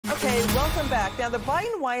Okay, welcome back. Now, the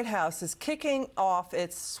Biden White House is kicking off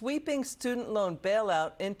its sweeping student loan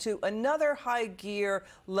bailout into another high gear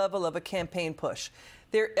level of a campaign push.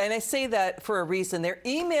 And I say that for a reason. They're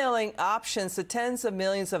emailing options to tens of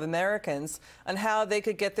millions of Americans on how they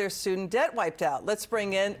could get their student debt wiped out. Let's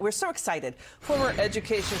bring in, we're so excited, former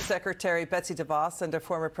Education Secretary Betsy DeVos under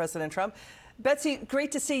former President Trump. Betsy,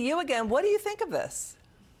 great to see you again. What do you think of this?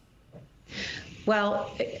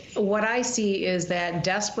 Well, what I see is that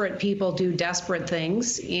desperate people do desperate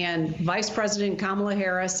things, and Vice President Kamala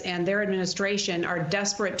Harris and their administration are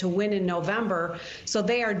desperate to win in November, so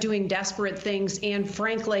they are doing desperate things and,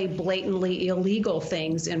 frankly, blatantly illegal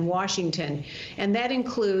things in Washington. And that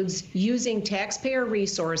includes using taxpayer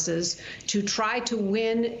resources to try to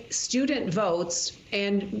win student votes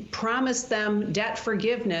and promise them debt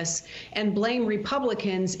forgiveness and blame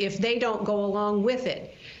Republicans if they don't go along with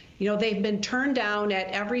it. You know, they've been turned down at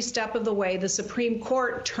every step of the way. The Supreme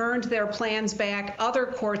Court turned their plans back. Other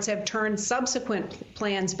courts have turned subsequent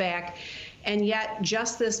plans back. And yet,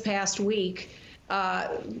 just this past week,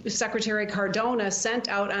 Secretary Cardona sent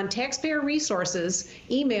out on taxpayer resources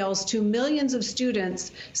emails to millions of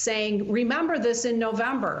students saying, remember this in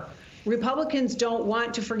November. Republicans don't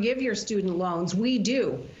want to forgive your student loans. We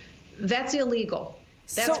do. That's illegal.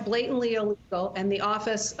 That's blatantly illegal, and the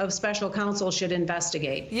Office of Special Counsel should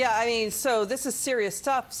investigate. Yeah, I mean, so this is serious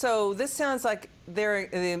stuff. So this sounds like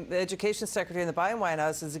the Education Secretary in the Biden White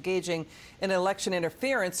House is engaging in election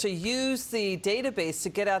interference to use the database to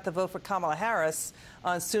get out the vote for Kamala Harris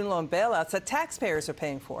on student loan bailouts that taxpayers are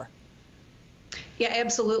paying for. Yeah,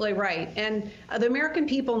 absolutely right. And the American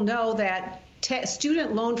people know that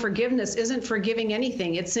student loan forgiveness isn't forgiving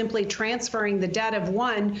anything. It's simply transferring the debt of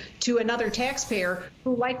one to another taxpayer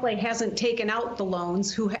who likely hasn't taken out the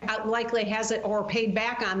loans, who likely hasn't or paid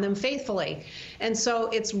back on them faithfully. And so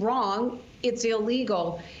it's wrong, it's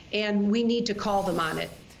illegal, and we need to call them on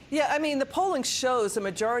it. Yeah, I mean, the polling shows the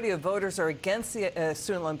majority of voters are against the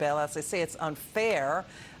student loan bailouts. They say it's unfair.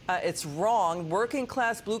 It's wrong. Working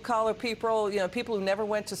class, blue collar people, you know, people who never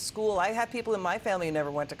went to school. I have people in my family who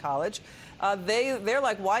never went to college. They're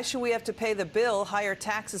like, why should we have to pay the bill, higher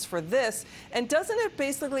taxes for this? And doesn't it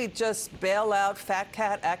basically just bail out fat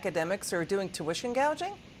cat academics who are doing tuition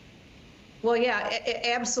gouging? Well, yeah,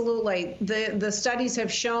 absolutely. The studies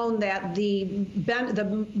have shown that the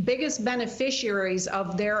biggest beneficiaries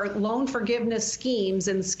of their loan forgiveness schemes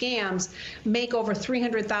and scams make over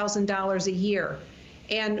 $300,000 a year.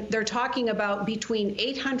 And they're talking about between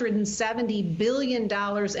 $870 billion and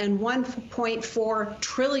 $1.4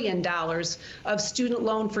 trillion of student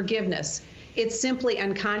loan forgiveness. It's simply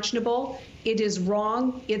unconscionable. It is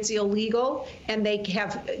wrong. It's illegal. And they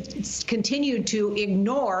have continued to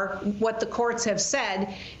ignore what the courts have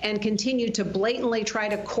said and continue to blatantly try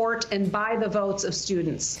to court and buy the votes of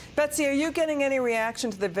students. Betsy, are you getting any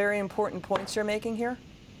reaction to the very important points you're making here?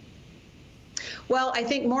 Well, I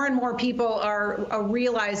think more and more people are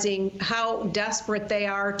realizing how desperate they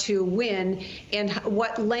are to win and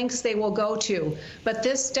what lengths they will go to. But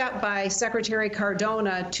this step by Secretary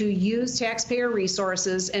Cardona to use taxpayer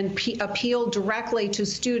resources and appeal directly to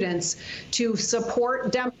students to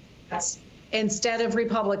support Democrats instead of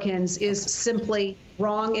Republicans is simply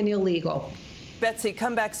wrong and illegal. Betsy,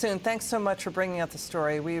 come back soon. Thanks so much for bringing out the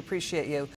story. We appreciate you.